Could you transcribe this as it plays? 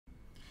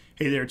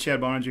Hey there, Chad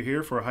Boeninger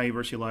here for Ohio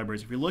University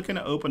Libraries. If you're looking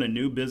to open a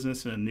new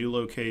business in a new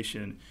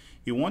location,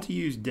 you want to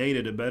use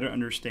data to better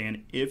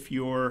understand if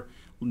your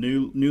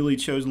newly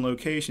chosen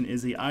location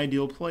is the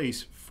ideal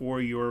place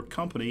for your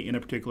company in a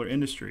particular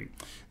industry.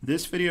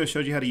 This video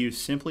shows you how to use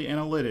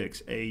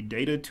SimplyAnalytics, a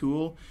data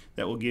tool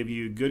that will give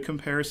you good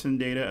comparison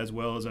data as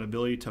well as an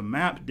ability to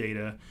map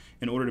data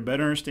in order to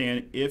better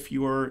understand if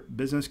your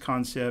business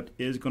concept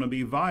is going to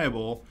be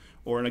viable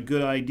or a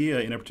good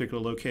idea in a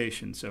particular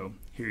location. So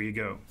here you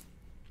go.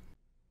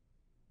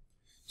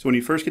 So when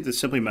you first get the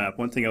Simply map,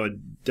 one thing I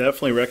would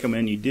definitely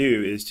recommend you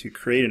do is to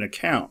create an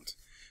account.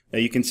 Now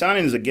you can sign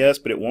in as a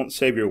guest, but it won't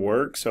save your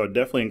work, so I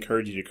definitely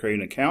encourage you to create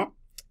an account.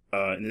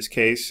 In this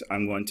case,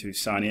 I'm going to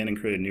sign in and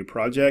create a new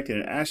project,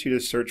 and it asks you to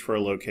search for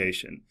a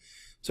location.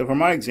 So for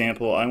my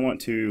example, I want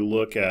to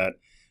look at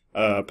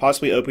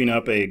possibly opening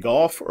up a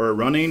golf or a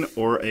running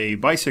or a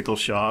bicycle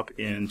shop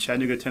in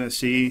Chattanooga,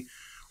 Tennessee,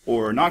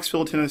 or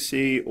Knoxville,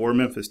 Tennessee, or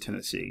Memphis,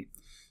 Tennessee.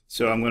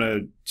 So I'm going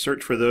to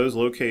search for those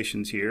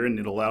locations here, and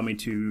it'll allow me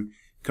to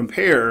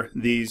compare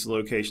these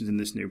locations in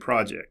this new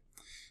project.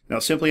 Now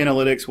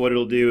SimplyAnalytics, what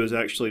it'll do is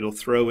actually it'll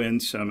throw in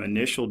some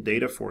initial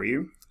data for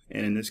you,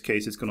 and in this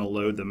case it's going to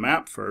load the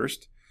map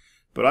first.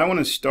 But I want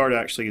to start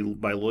actually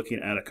by looking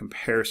at a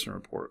comparison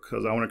report,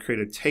 because I want to create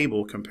a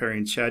table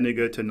comparing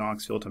Chattanooga to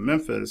Knoxville to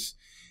Memphis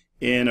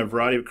in a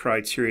variety of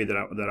criteria that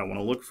I want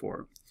to look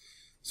for.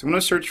 So I'm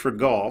going to search for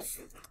golf.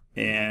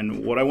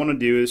 And what I want to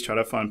do is try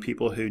to find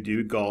people who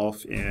do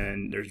golf,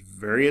 and there's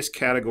various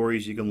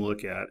categories you can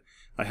look at.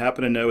 I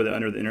happen to know that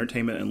under the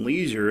entertainment and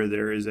leisure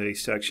there is a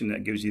section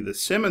that gives you the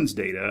Simmons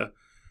data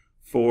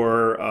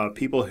for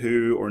people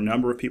who, or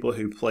number of people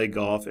who play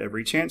golf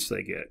every chance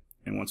they get.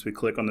 And once we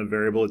click on the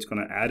variable, it's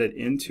going to add it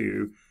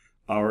into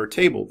our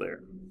table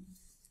there.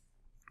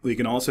 We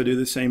can also do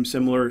the same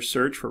similar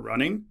search for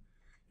running,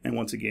 and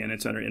once again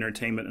it's under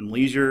entertainment and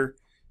leisure.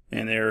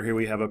 And here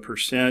we have a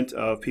percent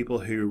of people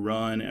who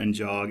run and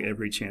jog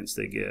every chance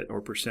they get, or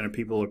percent of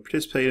people who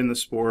participate in the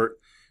sport,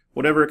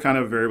 whatever kind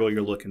of variable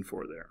you're looking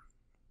for there.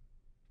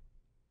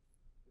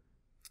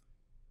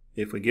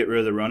 If we get rid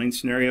of the running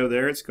scenario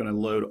there, it's going to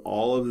load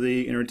all of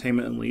the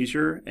entertainment and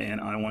leisure, and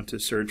I want to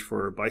search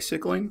for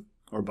bicycling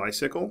or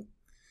bicycle.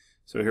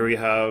 So here we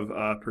have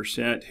a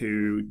percent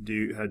who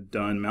had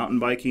done mountain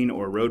biking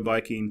or road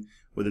biking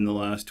within the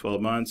last 12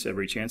 months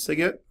every chance they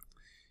get.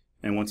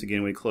 And once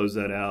again, we close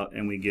that out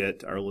and we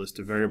get our list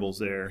of variables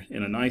there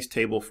in a nice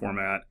table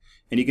format.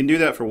 And you can do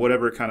that for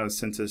whatever kind of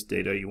census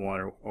data you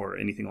want, or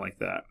anything like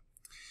that.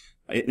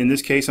 In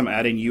this case, I'm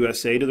adding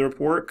USA to the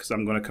report because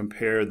I'm going to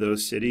compare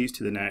those cities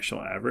to the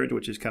national average,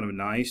 which is kind of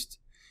nice.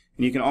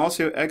 And you can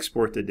also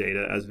export the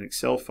data as an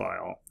Excel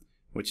file,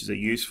 which is a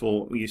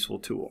useful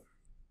tool.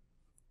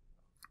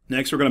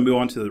 Next, we're going to move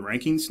on to the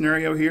ranking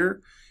scenario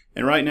here.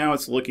 And right now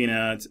it's looking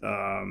at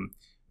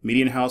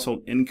median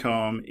household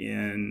income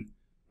in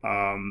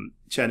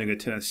Chattanooga,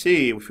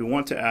 Tennessee. If we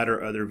want to add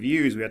our other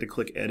views, we have to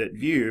click Edit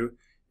View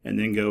and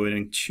then go in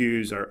and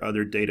choose our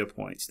other data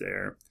points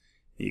there.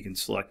 You can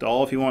select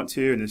all if you want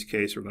to. In this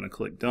case, we're going to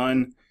click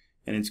Done,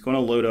 and it's going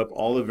to load up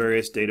all the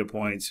various data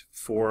points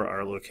for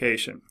our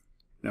location.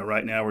 Now,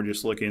 right now, we're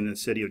just looking in the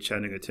city of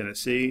Chattanooga,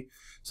 Tennessee.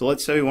 So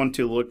let's say we want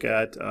to look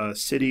at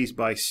cities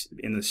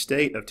in the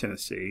state of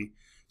Tennessee.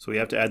 So we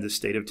have to add the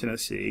state of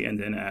Tennessee and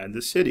then add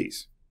the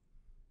cities.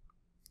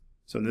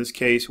 So in this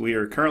case, we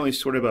are currently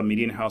sorted by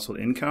median household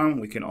income.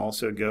 We can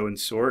also go and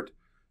sort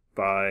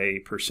by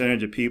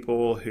percentage of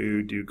people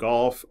who do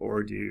golf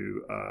or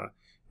do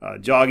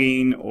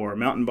jogging or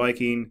mountain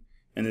biking.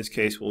 In this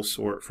case, we'll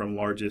sort from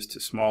largest to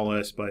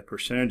smallest by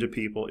percentage of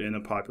people in the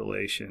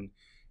population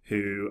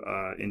who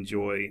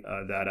enjoy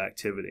that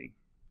activity.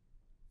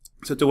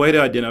 So it's a way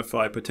to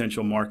identify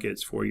potential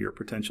markets for your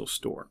potential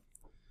store.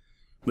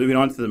 Moving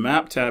on to the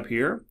Map tab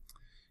here.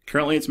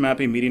 Currently it's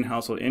mapping median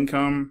household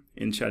income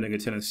in Chattanooga,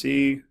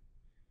 Tennessee,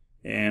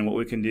 and what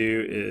we can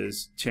do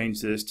is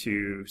change this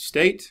to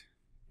state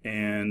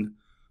and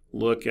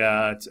look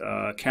at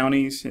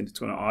counties, and it's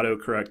going to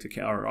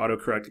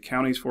autocorrect the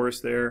counties for us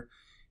there.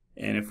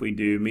 And if we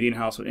do median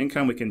household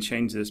income, we can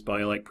change this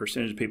by like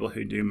percentage of people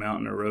who do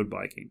mountain or road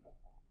biking.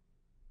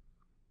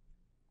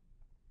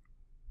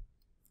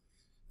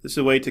 This is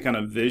a way to kind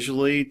of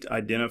visually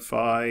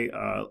identify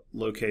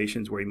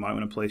locations where you might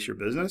want to place your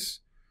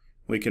business.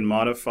 We can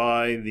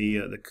modify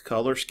the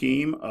color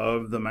scheme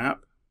of the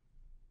map.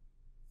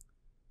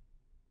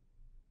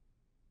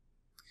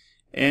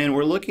 And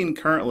we're looking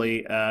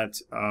currently at,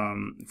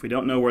 if we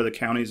don't know where the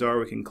counties are,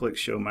 we can click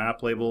Show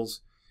Map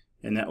Labels,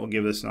 and that will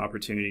give us an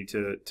opportunity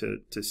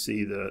to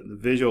see the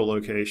visual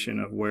location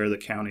of where the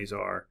counties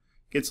are.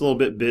 It gets a little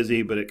bit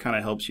busy, but it kind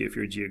of helps you if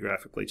you're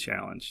geographically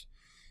challenged.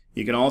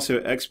 You can also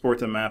export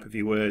the map if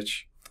you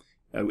wish,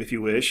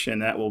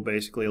 and that will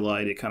basically allow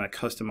you to kind of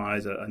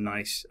customize a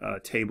nice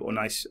table, a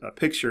nice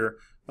picture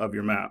of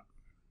your map.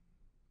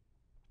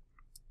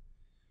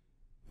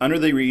 Under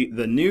the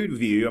new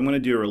view, I'm going to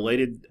do a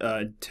related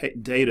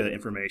data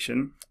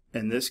information,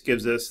 and this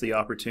gives us the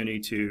opportunity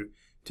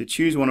to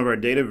choose one of our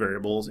data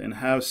variables and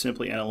have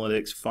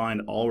SimplyAnalytics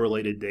find all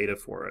related data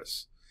for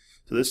us.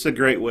 So this is a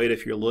great way to,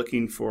 if you're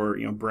looking for,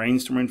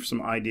 brainstorming for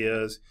some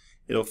ideas,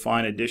 it'll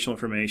find additional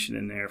information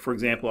in there. For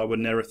example, I would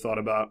never thought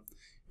about,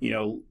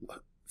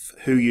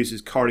 who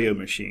uses cardio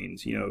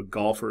machines,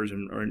 golfers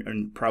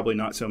and probably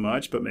not so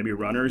much, but maybe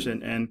runners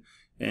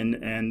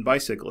and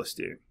bicyclists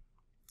do.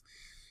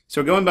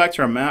 So going back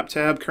to our map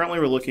tab, currently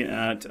we're looking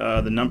at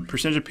the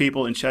percentage of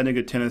people in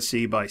Chattanooga,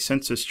 Tennessee by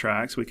census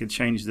tracts. We could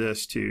change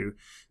this to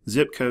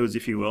zip codes,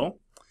 if you will,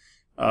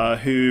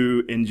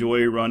 who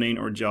enjoy running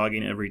or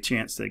jogging every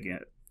chance they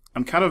get.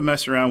 I'm kind of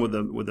messing around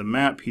with the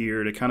map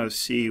here to kind of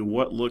see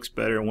what looks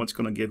better and what's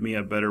going to give me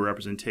a better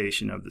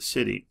representation of the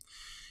city.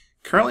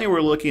 Currently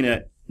we're looking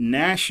at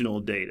national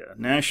data,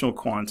 national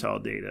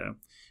quantile data.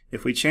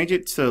 If we change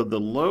it to the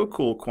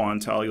local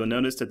quantile, you'll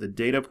notice that the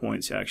data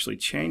points actually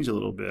change a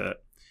little bit.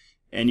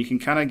 And you can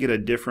kind of get a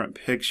different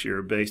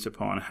picture based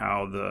upon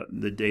how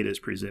the data is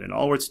presented.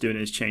 All it's doing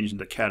is changing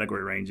the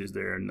category ranges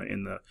there in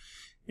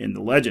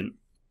the legend.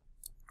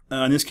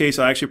 In this case,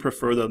 I actually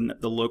prefer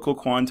the local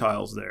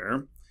quantiles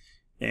there.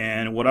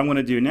 And what I'm going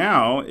to do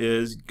now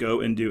is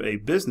go and do a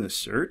business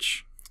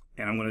search.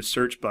 And I'm going to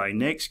search by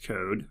NAICS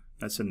code.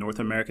 That's the North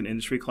American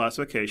Industry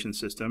Classification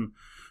System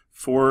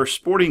for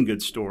sporting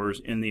goods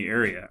stores in the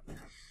area.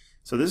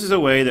 So this is a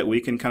way that we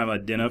can kind of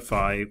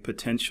identify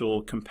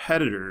potential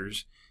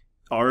competitors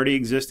already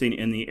existing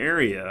in the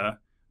area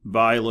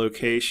by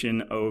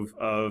location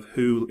of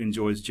who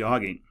enjoys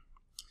jogging.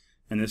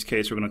 In this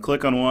case, we're going to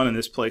click on one, and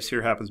this place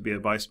here happens to be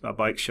a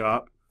bike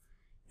shop,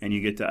 and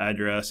you get the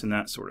address and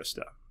that sort of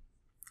stuff.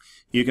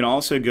 You can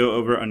also go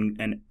over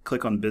and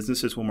click on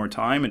businesses one more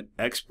time and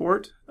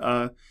export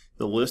the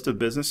list of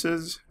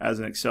businesses as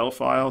an Excel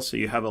file, so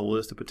you have a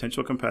list of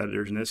potential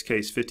competitors, in this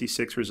case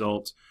 56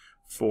 results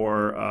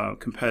for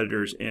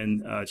competitors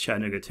in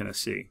Chattanooga,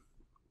 Tennessee.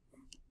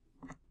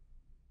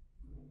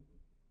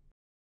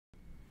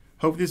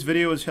 Hope this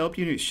video has helped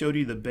you and it showed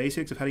you the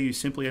basics of how to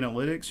use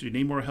SimplyAnalytics. If you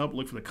need more help,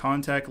 look for the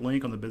contact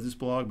link on the business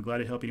blog. I'm glad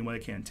to help you any way I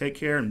can. Take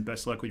care and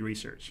best luck with your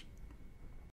research.